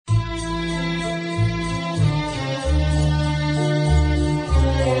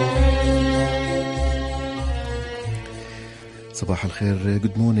Sabah al-Khair,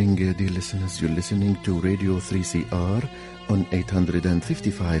 good morning dear listeners. You're listening to Radio 3CR on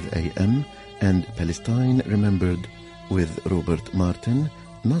 855 AM and Palestine Remembered with Robert Martin,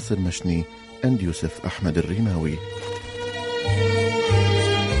 Nasser Mashni and Yusuf Ahmed al-Rimawi.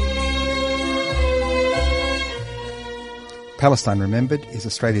 Palestine Remembered is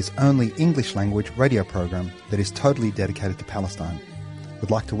Australia's only English-language radio program that is totally dedicated to Palestine.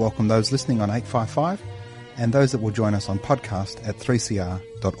 We'd like to welcome those listening on 855 and those that will join us on podcast at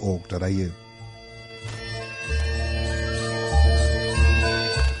 3cr.org.au.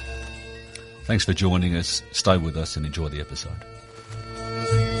 Thanks for joining us. Stay with us and enjoy the episode.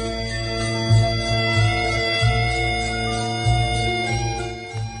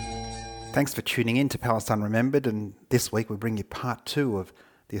 Thanks for tuning in to Palestine Remembered, and this week we bring you part 2 of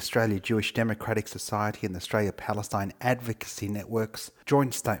the Australia Jewish Democratic Society and the Australia Palestine Advocacy Network's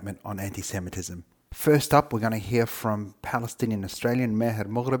joint statement on anti-Semitism. First up, we're going to hear from Palestinian Australian Meher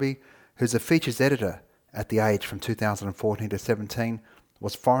Mughrabi, who's a features editor at The Age from 2014 to 17,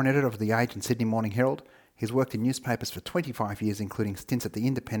 was foreign editor of The Age and Sydney Morning Herald. He's worked in newspapers for 25 years, including stints at The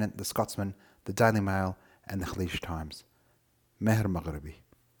Independent, The Scotsman, The Daily Mail and The Khaleej Times. Meher Mughrabi.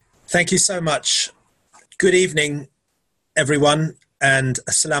 Thank you so much. Good evening, everyone, and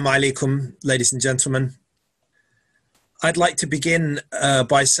assalamu alaikum, ladies and gentlemen. I'd like to begin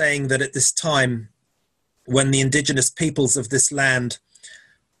by saying that at this time, when the indigenous peoples of this land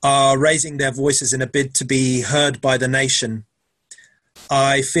are raising their voices in a bid to be heard by the nation,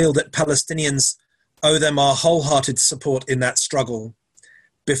 I feel that Palestinians owe them our wholehearted support in that struggle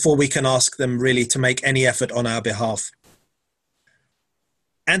before we can ask them really to make any effort on our behalf.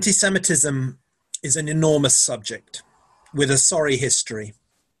 Anti-Semitism is an enormous subject with a sorry history.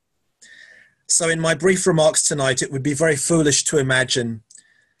 So in my brief remarks tonight, it would be very foolish to imagine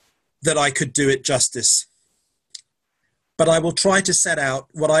that I could do it justice. But I will try to set out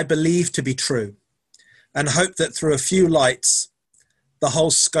what I believe to be true and hope that through a few lights, the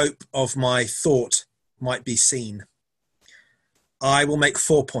whole scope of my thought might be seen. I will make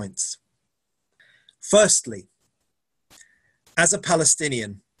 4 points. Firstly, as a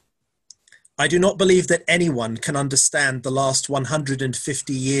Palestinian, I do not believe that anyone can understand the last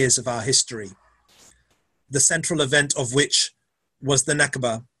 150 years of our history, the central event of which was the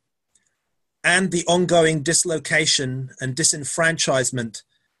Nakba, and the ongoing dislocation and disenfranchisement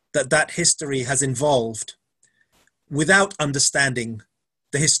that history has involved, without understanding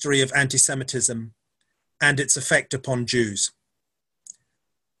the history of anti-Semitism and its effect upon Jews.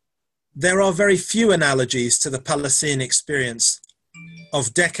 There are very few analogies to the Palestinian experience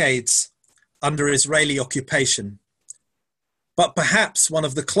of decades under Israeli occupation, but perhaps one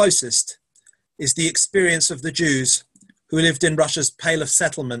of the closest is the experience of the Jews who lived in Russia's Pale of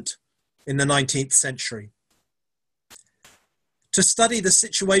Settlement in the 19th century. To study the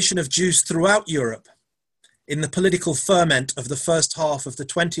situation of Jews throughout Europe in the political ferment of the first half of the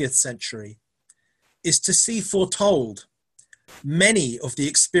 20th century is to see foretold many of the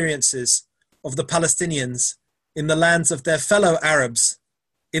experiences of the Palestinians in the lands of their fellow Arabs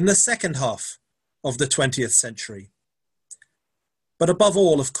in the second half of the 20th century. But above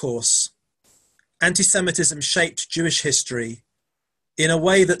all, of course, anti-Semitism shaped Jewish history in a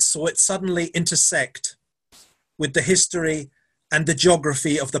way that saw it suddenly intersect with the history and the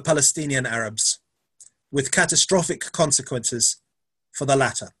geography of the Palestinian Arabs, with catastrophic consequences for the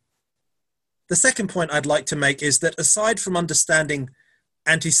latter. The second point I'd like to make is that aside from understanding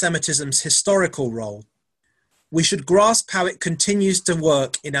anti-Semitism's historical role, we should grasp how it continues to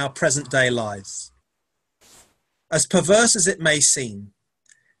work in our present-day lives. As perverse as it may seem,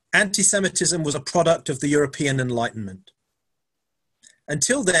 anti-Semitism was a product of the European Enlightenment.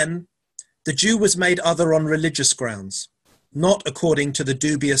 Until then, the Jew was made other on religious grounds, not according to the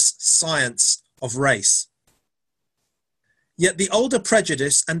dubious science of race. Yet the older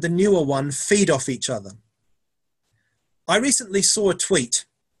prejudice and the newer one feed off each other. I recently saw a tweet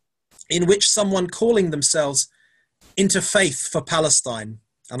in which someone calling themselves Interfaith for Palestine,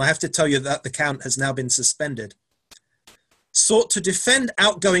 and I have to tell you that the account has now been suspended, sought to defend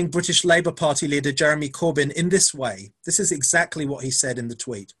outgoing British Labour Party leader Jeremy Corbyn in this way. This is exactly what he said in the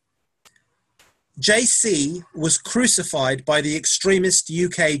tweet. JC was crucified by the extremist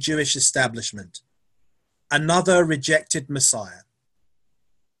UK Jewish establishment. Another rejected Messiah.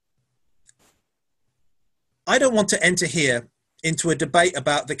 I don't want to enter here into a debate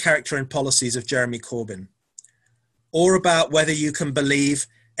about the character and policies of Jeremy Corbyn, or about whether you can believe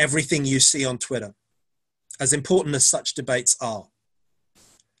everything you see on Twitter, as important as such debates are.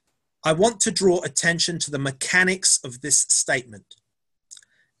 I want to draw attention to the mechanics of this statement,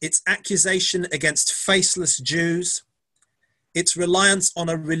 its accusation against faceless Jews, its reliance on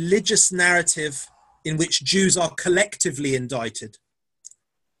a religious narrative in which Jews are collectively indicted,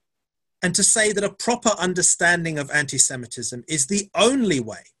 and to say that a proper understanding of anti-Semitism is the only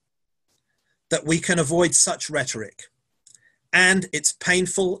way that we can avoid such rhetoric and its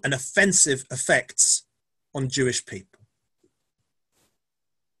painful and offensive effects on Jewish people.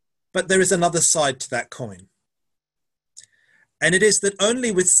 But there is another side to that coin. And it is that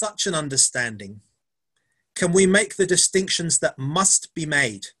only with such an understanding can we make the distinctions that must be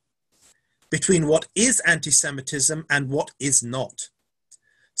made between what is anti-Semitism and what is not.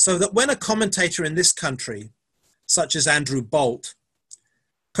 So that when a commentator in this country, such as Andrew Bolt,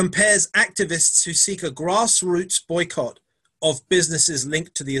 compares activists who seek a grassroots boycott of businesses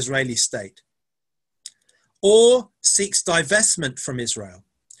linked to the Israeli state, or seeks divestment from Israel,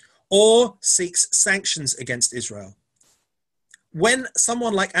 or seeks sanctions against Israel, when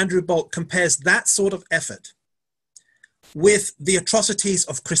someone like Andrew Bolt compares that sort of effort with the atrocities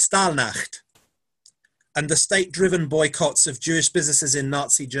of Kristallnacht and the state-driven boycotts of Jewish businesses in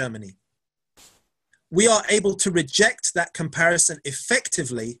Nazi Germany, we are able to reject that comparison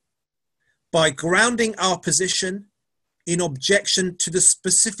effectively by grounding our position in objection to the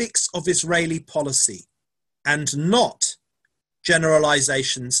specifics of Israeli policy and not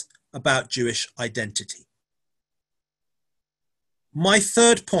generalizations about Jewish identity. My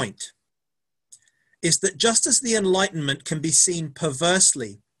third point is that just as the Enlightenment can be seen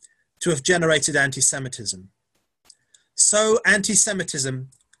perversely to have generated anti-Semitism, so anti-Semitism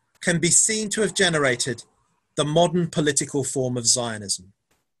can be seen to have generated the modern political form of Zionism.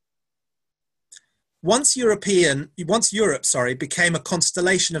 Once Europe became a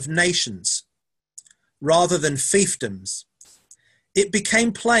constellation of nations rather than fiefdoms, it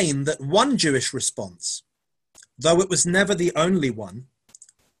became plain that one Jewish response, though it was never the only one,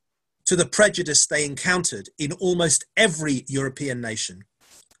 to the prejudice they encountered in almost every European nation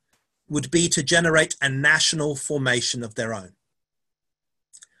would be to generate a national formation of their own.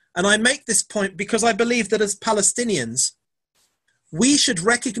 And I make this point because I believe that as Palestinians, we should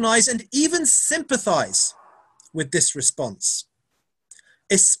recognize and even sympathize with this response,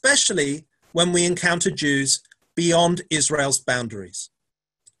 especially when we encounter Jews beyond Israel's boundaries.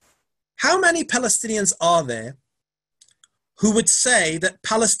 How many Palestinians are there who would say that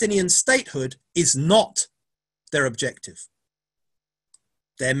Palestinian statehood is not their objective?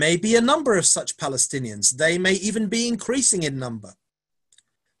 There may be a number of such Palestinians. They may even be increasing in number,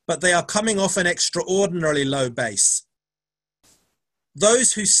 but they are coming off an extraordinarily low base.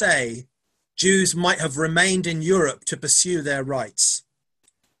 Those who say Jews might have remained in Europe to pursue their rights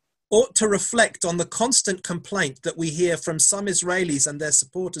ought to reflect on the constant complaint that we hear from some Israelis and their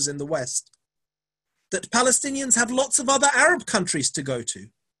supporters in the West that Palestinians have lots of other Arab countries to go to.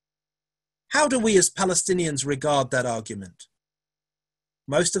 How do we as Palestinians regard that argument?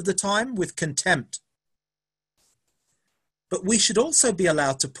 Most of the time with contempt. But we should also be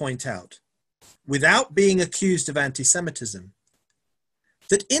allowed to point out, without being accused of anti-Semitism,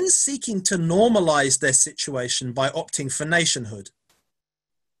 that in seeking to normalize their situation by opting for nationhood,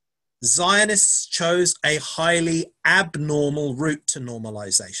 Zionists chose a highly abnormal route to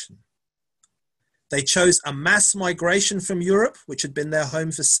normalization. They chose a mass migration from Europe, which had been their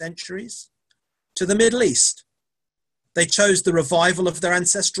home for centuries, to the Middle East. They chose the revival of their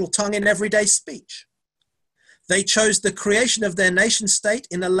ancestral tongue in everyday speech. They chose the creation of their nation state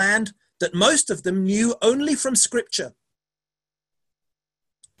in a land that most of them knew only from scripture.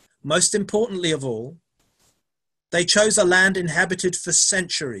 Most importantly of all, they chose a land inhabited for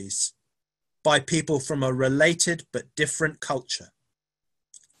centuries by people from a related but different culture,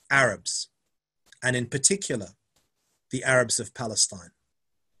 Arabs, and in particular, the Arabs of Palestine.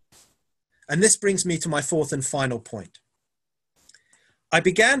 And this brings me to my fourth and final point. I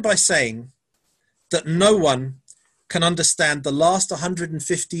began by saying that no one can understand the last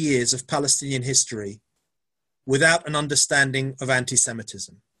 150 years of Palestinian history without an understanding of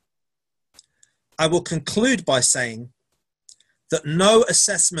anti-Semitism. I will conclude by saying that no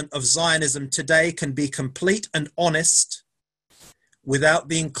assessment of Zionism today can be complete and honest without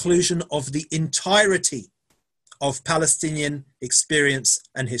the inclusion of the entirety of Palestinian experience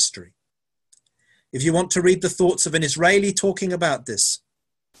and history. If you want to read the thoughts of an Israeli talking about this,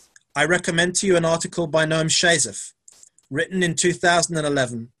 I recommend to you an article by Noam Shazef, written in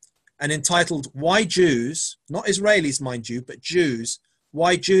 2011 and entitled Why Jews, not Israelis mind you, but Jews,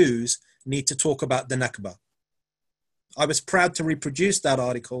 Why Jews Need to Talk About the Nakba. I was proud to reproduce that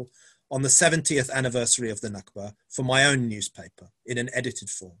article on the 70th anniversary of the Nakba for my own newspaper in an edited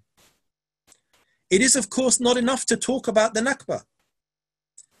form. It is, of course, not enough to talk about the Nakba.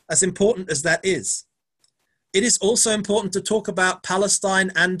 As important as that is, It is also important to talk about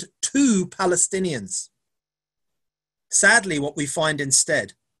Palestine and to Palestinians. Sadly, what we find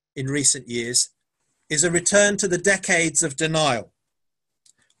instead in recent years is a return to the decades of denial,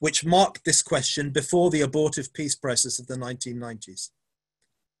 which marked this question before the abortive peace process of the 1990s.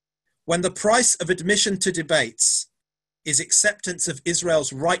 When the price of admission to debates is acceptance of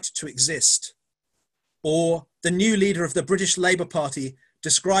Israel's right to exist, or the new leader of the British Labour Party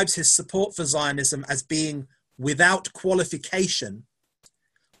describes his support for Zionism as being without qualification,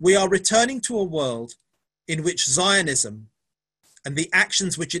 we are returning to a world in which Zionism and the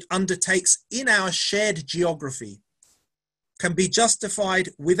actions which it undertakes in our shared geography can be justified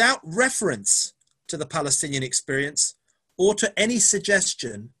without reference to the Palestinian experience or to any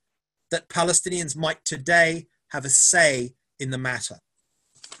suggestion that Palestinians might today have a say in the matter.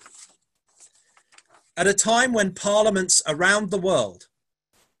 At a time when parliaments around the world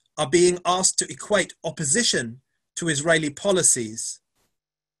are being asked to equate opposition to Israeli policies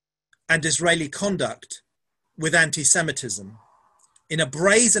and Israeli conduct with anti-Semitism, in a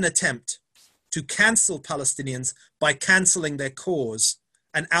brazen attempt to cancel Palestinians by cancelling their cause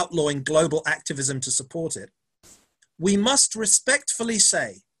and outlawing global activism to support it, we must respectfully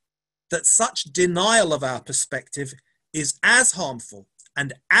say that such denial of our perspective is as harmful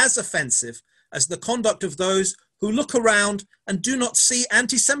and as offensive as the conduct of those who look around and do not see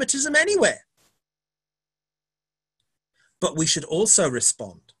anti-Semitism anywhere. But we should also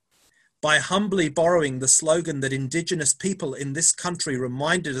respond by humbly borrowing the slogan that Indigenous people in this country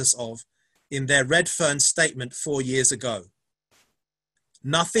reminded us of in their Redfern statement 4 years ago.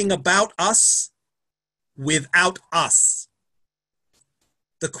 Nothing about us without us.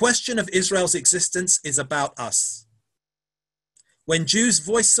 The question of Israel's existence is about us. When Jews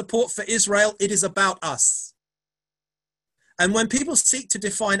voice support for Israel, it is about us. And when people seek to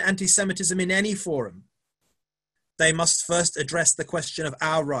define anti-Semitism in any forum, they must first address the question of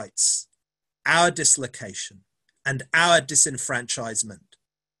our rights, our dislocation, and our disenfranchisement.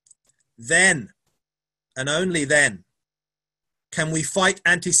 Then, and only then, can we fight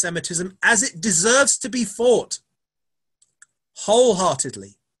anti-Semitism as it deserves to be fought,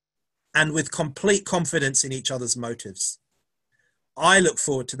 wholeheartedly and with complete confidence in each other's motives. I look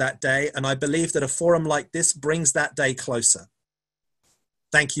forward to that day, and I believe that a forum like this brings that day closer.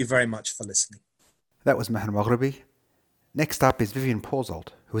 Thank you very much for listening. That was Mahan Maghribi. Next up is Vivian Pauzold,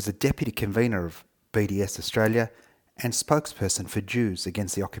 who is the Deputy Convener of BDS Australia and spokesperson for Jews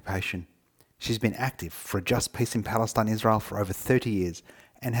Against the Occupation. She's been active for a just peace in Palestine and Israel for over 30 years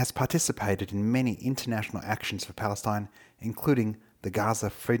and has participated in many international actions for Palestine, including the Gaza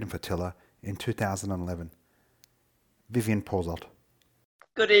Freedom Flotilla in 2011. Vivian Pauzold.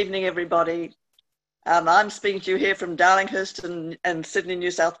 Good evening, everybody. I'm speaking to you here from Darlinghurst and Sydney, New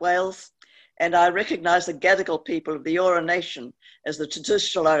South Wales, and I recognise the Gadigal people of the Eora Nation as the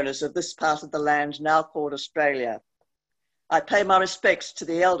traditional owners of this part of the land now called Australia. I pay my respects to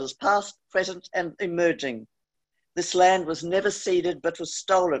the elders past, present and emerging. This land was never ceded but was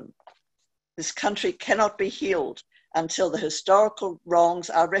stolen. This country cannot be healed until the historical wrongs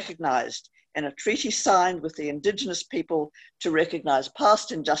are recognised and a treaty signed with the Indigenous people to recognise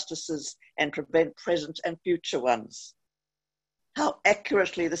past injustices and prevent present and future ones. How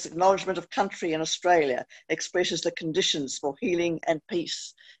accurately this acknowledgement of country in Australia expresses the conditions for healing and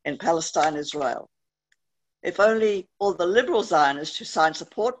peace in Palestine, Israel. If only all the liberal Zionists who signed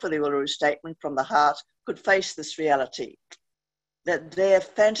support for the Uluru Statement from the heart could face this reality, that their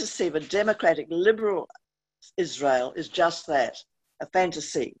fantasy of a democratic liberal Israel is just that, a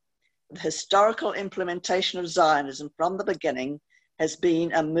fantasy. The historical implementation of Zionism from the beginning has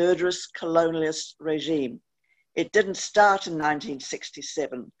been a murderous colonialist regime. It didn't start in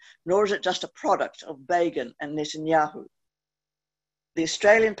 1967, nor is it just a product of Begin and Netanyahu. The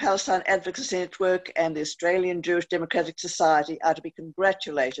Australian Palestine Advocacy Network and the Australian Jewish Democratic Society are to be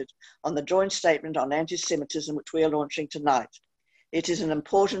congratulated on the joint statement on anti-Semitism which we are launching tonight. It is an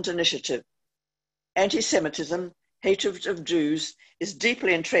important initiative. Anti-Semitism, hatred of Jews, is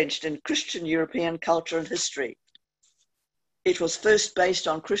deeply entrenched in Christian European culture and history. It was first based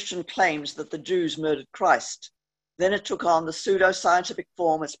on Christian claims that the Jews murdered Christ. Then it took on the pseudo-scientific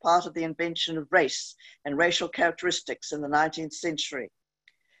form as part of the invention of race and racial characteristics in the 19th century.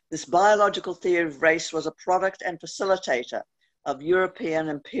 This biological theory of race was a product and facilitator of European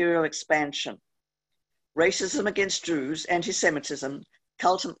imperial expansion. Racism against Jews, anti-Semitism,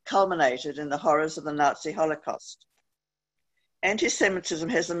 culminated in the horrors of the Nazi Holocaust. Anti-Semitism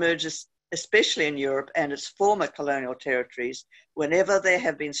has emerged especially in Europe and its former colonial territories, whenever there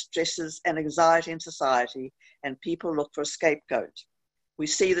have been stresses and anxiety in society and people look for a scapegoat. We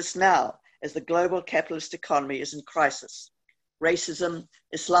see this now as the global capitalist economy is in crisis. Racism,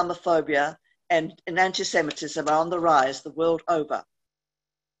 Islamophobia, and anti-Semitism are on the rise the world over.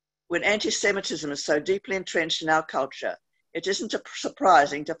 When anti-Semitism is so deeply entrenched in our culture, it isn't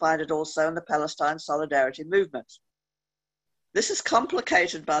surprising to find it also in the Palestine Solidarity movement. This is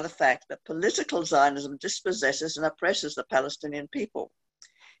complicated by the fact that political Zionism dispossesses and oppresses the Palestinian people.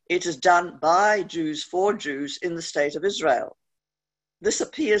 It is done by Jews for Jews in the State of Israel. This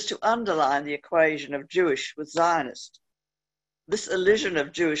appears to underline the equation of Jewish with Zionist. This elision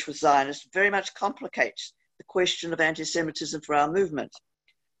of Jewish with Zionist very much complicates the question of anti-Semitism for our movement.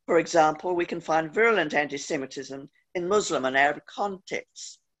 For example, we can find virulent anti-Semitism in Muslim and Arab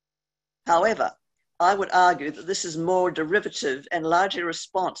contexts. However, I would argue that this is more derivative and largely a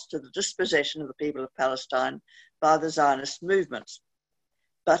response to the dispossession of the people of Palestine by the Zionist movement.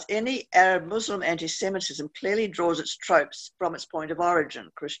 But any Arab-Muslim anti-Semitism clearly draws its tropes from its point of origin,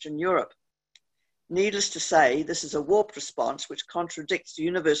 Christian Europe. Needless to say, this is a warped response which contradicts the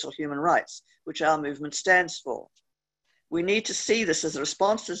universal human rights, which our movement stands for. We need to see this as a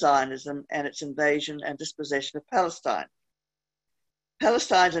response to Zionism and its invasion and dispossession of Palestine.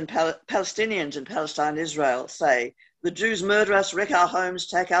 Palestinians in Palestine and Israel say, the Jews murder us, wreck our homes,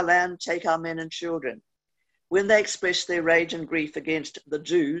 take our land, take our men and children. When they express their rage and grief against the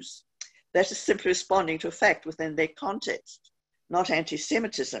Jews, that is simply responding to a fact within their context, not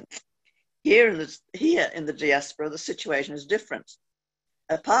anti-Semitism. Here in the diaspora, the situation is different.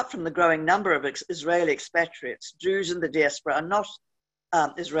 Apart from the growing number of Israeli expatriates, Jews in the diaspora are not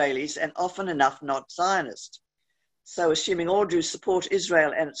Israelis and often enough not Zionist. So assuming all Jews support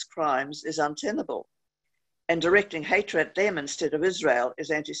Israel and its crimes is untenable. And directing hatred at them instead of Israel is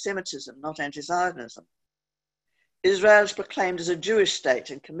anti-Semitism, not anti-Zionism. Israel is proclaimed as a Jewish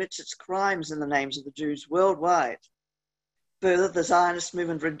state and commits its crimes in the names of the Jews worldwide. Further, the Zionist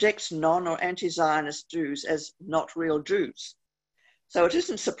movement rejects non- or anti-Zionist Jews as not real Jews. So it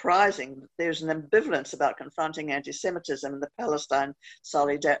isn't surprising that there's an ambivalence about confronting anti-Semitism in the Palestine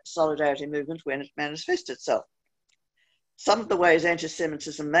Solidarity movement when it manifests itself. Some of the ways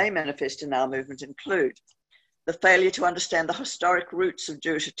anti-Semitism may manifest in our movement include the failure to understand the historic roots of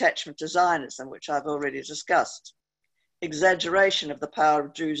Jewish attachment to Zionism, which I've already discussed, exaggeration of the power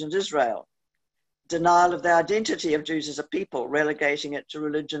of Jews and Israel, denial of the identity of Jews as a people, relegating it to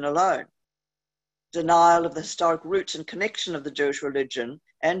religion alone, denial of the historic roots and connection of the Jewish religion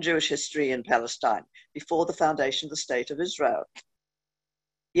and Jewish history in Palestine before the foundation of the State of Israel.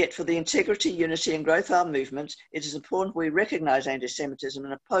 Yet for the integrity, unity and growth of our movement, it is important we recognize anti-Semitism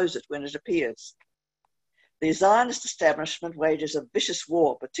and oppose it when it appears. The Zionist establishment wages a vicious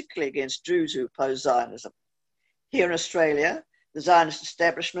war, particularly against Jews who oppose Zionism. Here in Australia, the Zionist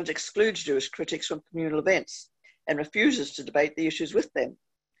establishment excludes Jewish critics from communal events and refuses to debate the issues with them.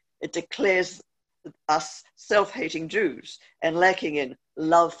 It declares us self-hating Jews and lacking in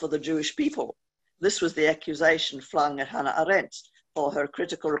love for the Jewish people. This was the accusation flung at Hannah Arendt for her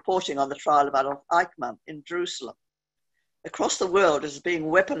critical reporting on the trial of Adolf Eichmann in Jerusalem. Across the world, it is being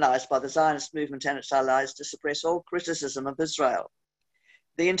weaponized by the Zionist movement and its allies to suppress all criticism of Israel.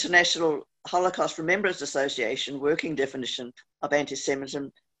 The International Holocaust Remembrance Association working definition of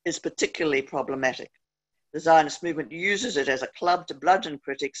anti-Semitism is particularly problematic. The Zionist movement uses it as a club to bludgeon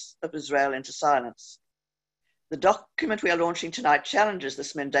critics of Israel into silence. The document we are launching tonight challenges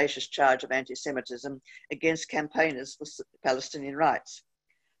this mendacious charge of anti-Semitism against campaigners for Palestinian rights.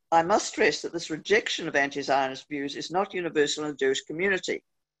 I must stress that this rejection of anti-Zionist views is not universal in the Jewish community.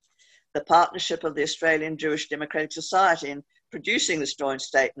 The partnership of the Australian Jewish Democratic Society in producing this joint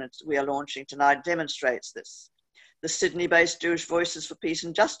statement we are launching tonight demonstrates this. The Sydney-based Jewish Voices for Peace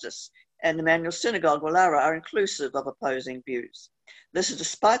and Justice and Emmanuel Synagogue Wallara are inclusive of opposing views. This is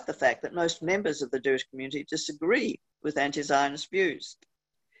despite the fact that most members of the Jewish community disagree with anti-Zionist views.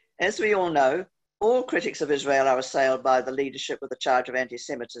 As we all know, all critics of Israel are assailed by the leadership with the charge of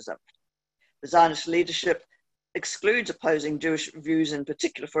anti-Semitism. The Zionist leadership excludes opposing Jewish views in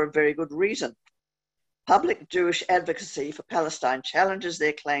particular for a very good reason. Public Jewish advocacy for Palestine challenges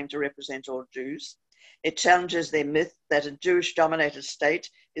their claim to represent all Jews. It challenges their myth that a Jewish-dominated state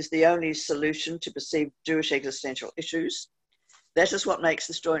is the only solution to perceived Jewish existential issues. That is what makes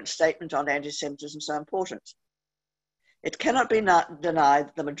this joint statement on anti-Semitism so important. It cannot be denied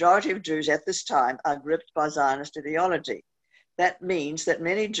that the majority of Jews at this time are gripped by Zionist ideology. That means that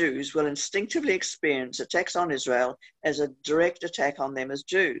many Jews will instinctively experience attacks on Israel as a direct attack on them as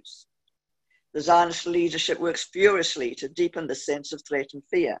Jews. The Zionist leadership works furiously to deepen the sense of threat and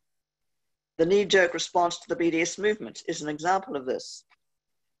fear. The knee-jerk response to the BDS movement is an example of this.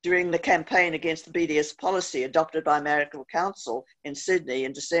 During the campaign against the BDS policy adopted by Marical Council in Sydney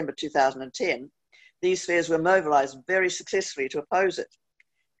in December 2010, these spheres were mobilised very successfully to oppose it.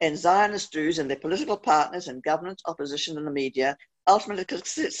 And Zionist Jews and their political partners in government, opposition and the media ultimately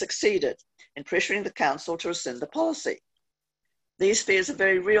succeeded in pressuring the council to rescind the policy. These spheres are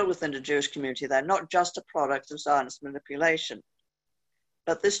very real within the Jewish community. They're not just a product of Zionist manipulation.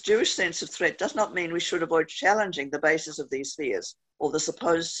 But this Jewish sense of threat does not mean we should avoid challenging the basis of these spheres or the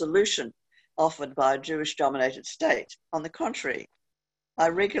supposed solution offered by a Jewish-dominated state. On the contrary, I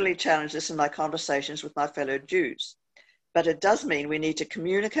regularly challenge this in my conversations with my fellow Jews. But it does mean we need to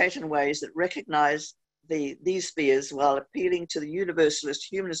communicate in ways that recognize these spheres while appealing to the universalist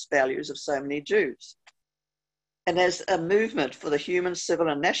humanist values of so many Jews. And as a movement for the human, civil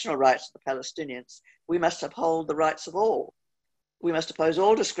and national rights of the Palestinians, we must uphold the rights of all. We must oppose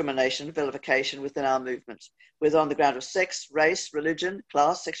all discrimination and vilification within our movement, whether on the ground of sex, race, religion,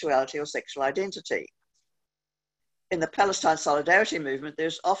 class, sexuality, or sexual identity. In the Palestine Solidarity movement,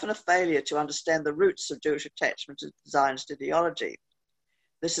 there's often a failure to understand the roots of Jewish attachment to Zionist ideology.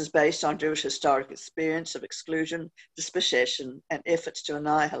 This is based on Jewish historic experience of exclusion, dispossession, and efforts to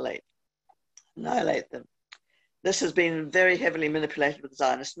annihilate them. This has been very heavily manipulated with the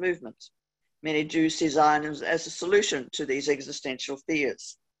Zionist movement. Many Jews see Zionism as a solution to these existential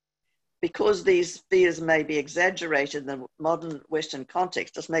fears. Because these fears may be exaggerated in the modern Western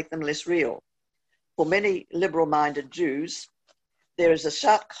context, does make them less real. For many liberal-minded Jews, there is a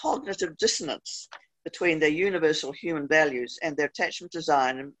sharp cognitive dissonance between their universal human values and their attachment to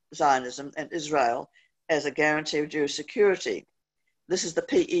Zionism and Israel as a guarantee of Jewish security. This is the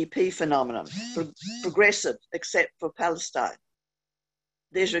PEP phenomenon, progressive except for Palestine.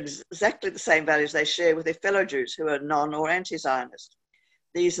 These are exactly the same values they share with their fellow Jews who are non or anti-Zionist.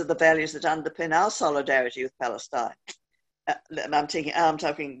 These are the values that underpin our solidarity with Palestine. I'm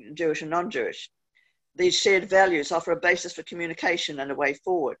talking Jewish and non-Jewish. These shared values offer a basis for communication and a way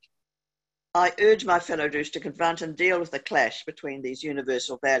forward. I urge my fellow Jews to confront and deal with the clash between these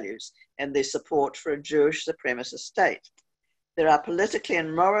universal values and their support for a Jewish supremacist state. There are politically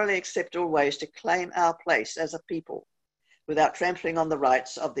and morally acceptable ways to claim our place as a people without trampling on the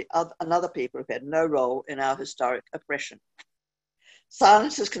rights of another people who've had no role in our historic oppression.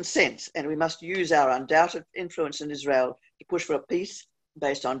 Silence is consent, and we must use our undoubted influence in Israel to push for a peace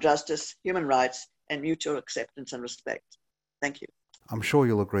based on justice, human rights, and mutual acceptance and respect. Thank you. I'm sure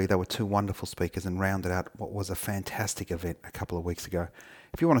you'll agree they were two wonderful speakers and rounded out what was a fantastic event a couple of weeks ago.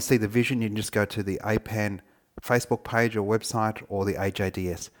 If you want to see the vision, you can just go to the APAN Facebook page or website, or the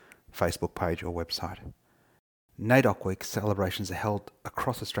AJDS Facebook page or website. NAIDOC Week celebrations are held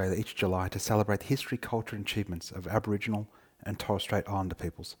across Australia each July to celebrate the history, culture and achievements of Aboriginal and Torres Strait Islander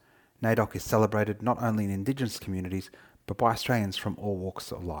peoples. NAIDOC is celebrated not only in Indigenous communities, but by Australians from all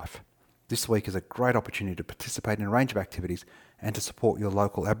walks of life. This week is a great opportunity to participate in a range of activities and to support your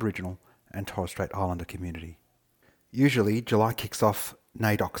local Aboriginal and Torres Strait Islander community. Usually, July kicks off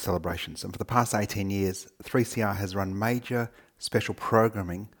NAIDOC celebrations, and for the past 18 years, 3CR has run major special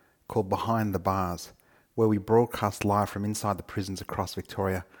programming called Behind the Bars, where we broadcast live from inside the prisons across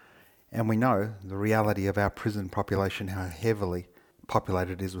Victoria, and we know the reality of our prison population, how heavily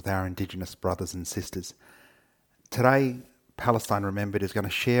populated it is with our Indigenous brothers and sisters. Today, Palestine Remembered is going to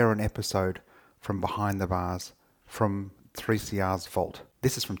share an episode from Behind the Bars from 3CR's vault.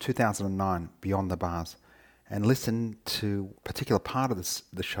 This is from 2009, Beyond the Bars, and listen to a particular part of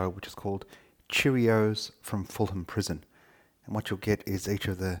the show, which is called Cheerios from Fulham Prison. And what you'll get is each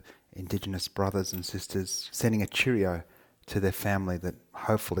of the Indigenous brothers and sisters sending a Cheerio to their family that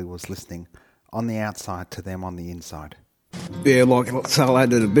hopefully was listening on the outside to them on the inside. Yeah, like say hello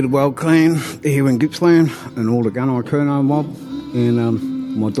to the Bidwell clan here in Gippsland and all the Gunai Kurno mob,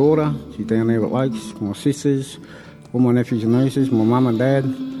 and my daughter, she's down there at Lakes, my sisters, all my nephews and nieces, my mum and dad,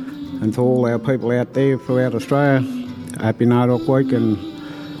 and to all our people out there throughout Australia, happy NAIDOC Week, and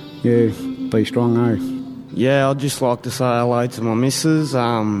yeah, be strong, eh? Yeah, I'd just like to say hello to my missus,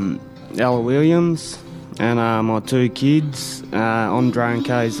 Ella Williams, and my two kids, Andre and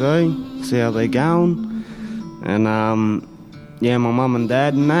KZ, see how they're going. And yeah, my mum and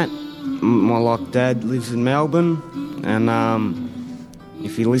dad and that. My dad lives in Melbourne, and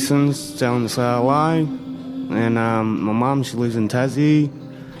if he listens, tell him to say hello. And my mum, she lives in Tassie.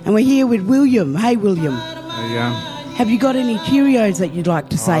 And we're here with William. Hey, William. Hey, young. Have you got any Cheerios that you'd like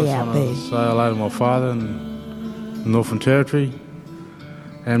to say out there? Say hello to my father in the Northern Territory,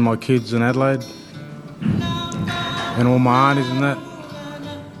 and my kids in Adelaide, and all my aunties and that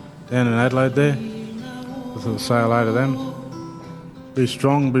down in Adelaide there. Say hello to them. Be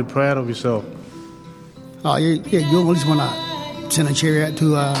strong, be proud of yourself. Oh, yeah, you always want to send a cheer out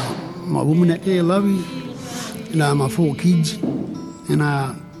to my woman out there, Lovey, and my 4 kids, and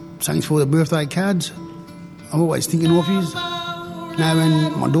thanks for the birthday cards. I'm always thinking of you. Now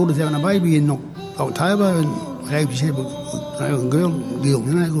when my daughter's having a baby in October, and I hope she's having a girl, because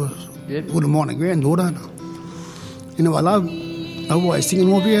I wouldn't mind a granddaughter. You know, I'm always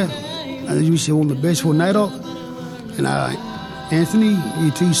thinking of you. I wish you all the best for NAIDOC. And Anthony,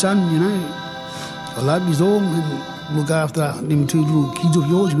 your 2 sons, you know, I love you all, and look after them 2 little kids of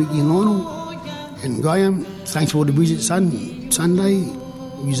yours, Mickey and Lionel. And Graham, thanks for the visit Sunday.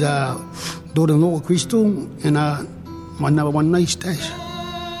 His daughter-in-law, Crystal, and my number 1 niece, Tash.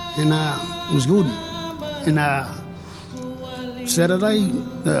 And it was good. And Saturday,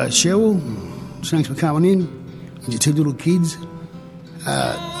 Cheryl, thanks for coming in. And your 2 little kids,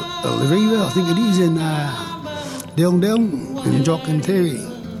 Olivia, I think it is, and Del, and Jock and Terry.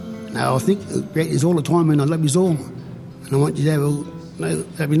 Now, I think it's all the time, and I love you all. And I want you to have a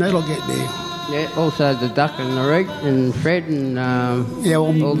happy NAIDOC out there. Yeah, also the Duck and the Rig and Fred and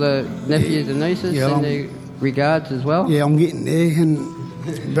all the nephews and nieces and their regards as well. Yeah, I'm getting there.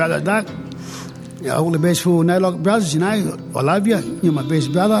 And Brother Duck, all the best for NAIDOC brothers, you know. I love you. You're my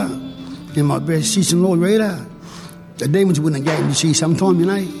best brother and my best sister-in-law, Rita. The Demons win a game to see sometime, you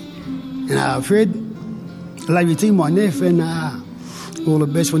know. And Fred, I love you too, my nephew, and all the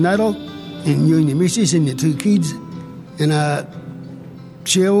best for NAIDOC, and you and your missus and your 2 kids. And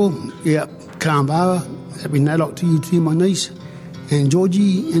Cheryl, Kambara, happy NAIDOC to you too, my niece, and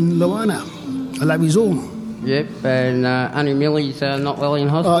Georgie and Luana. I love you all. Yep, and Auntie Millie's not well in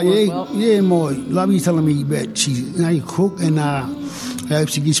hospital as well. Yeah, my lovey's telling me about she's cook, and I hope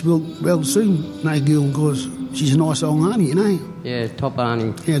she gets well soon, girl, because she's a nice old auntie, you know. Yeah, top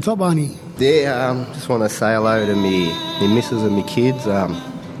auntie. Yeah, top auntie. Yeah, just want to say hello to me missus and me kids,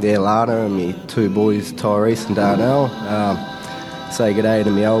 Lana and me 2 boys, Tyrese and Darnell. Say good day to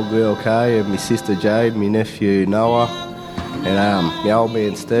me old girl Kay and me sister Jade, me nephew Noah, and me old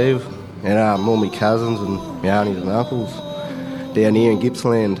man Steve, and all me cousins and me aunties and uncles down here in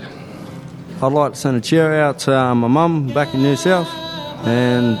Gippsland. I'd like to send a cheer out to my mum back in New South,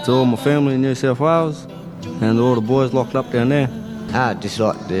 and to all my family in New South Wales, and all the boys locked up down there. I'd just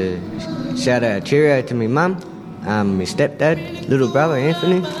like to shout out a cheerio to my mum, my stepdad, little brother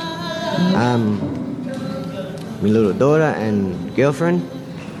Anthony, my little daughter and girlfriend,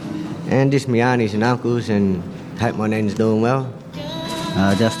 and just my aunties and uncles, and hope my nan's doing well.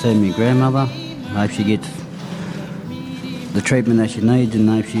 Just to my grandmother, hope she gets the treatment that she needs, and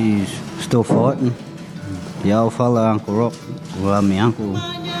hope she's still fighting. The old fella, Uncle Rock, well, my uncle,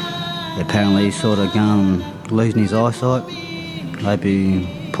 apparently he's sort of going losing his eyesight. Hope he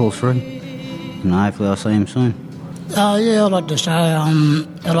pulls through, and hopefully I'll see him soon. Yeah, I'd like to say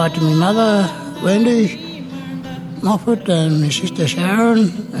hello to my mother, Wendy Moffat, and my sister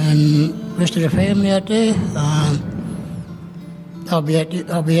Sharon, and the rest of the family out there. I'll be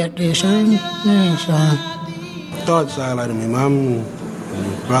out there soon. Yeah, so. I'd say hello to my mum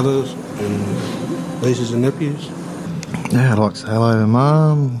and brothers and nieces and nephews. Yeah, I'd like to say hello to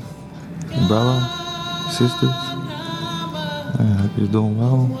mum, and brother, sisters. I hope you're doing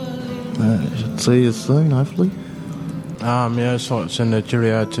well. Should see you soon, hopefully. Yeah, I'd just like to send a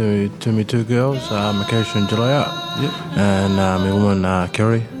cheerio to my 2 girls, Makesha and Julia, and my woman,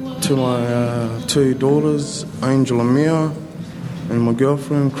 Kerry. To my 2 daughters, Angel and Mia, and my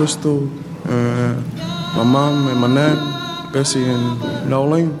girlfriend, Crystal, my mum and my nan, Bessie and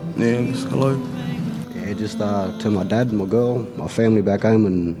Nolene. Yeah, just hello. Yeah, just to my dad and my girl, my family back home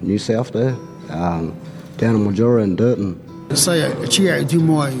in New South there, down in Majora and Durton. Say a cheerio to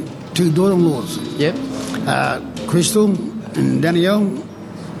my 2 daughter-in-laws. Yep. Crystal and Danielle.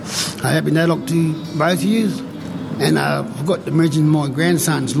 Happy NAIDOC to both of you. And I forgot to mention my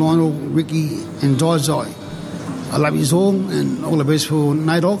grandsons, Lionel, Ricky and Dizai. I love you all, and all the best for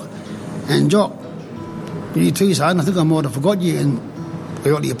NAIDOC. And Jock, you too, son. I think I might have forgot you and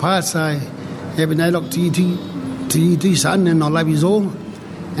got your part, so happy NAIDOC to you too, son, and I love you all.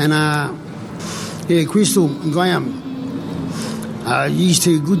 And Crystal and Graham, you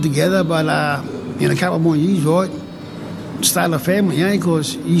two good together, but in a couple more years, right, start a family,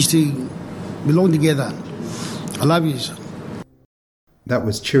 because you two belong together. I love you. That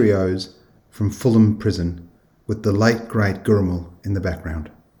was Cheerios from Fulham Prison, with the late great Gurumul in the background.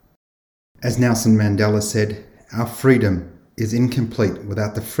 As Nelson Mandela said, our freedom is incomplete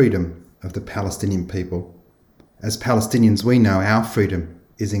without the freedom of the Palestinian people. As Palestinians, we know our freedom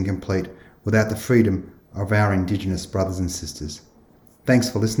is incomplete without the freedom of our Indigenous brothers and sisters. Thanks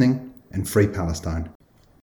for listening, and free Palestine.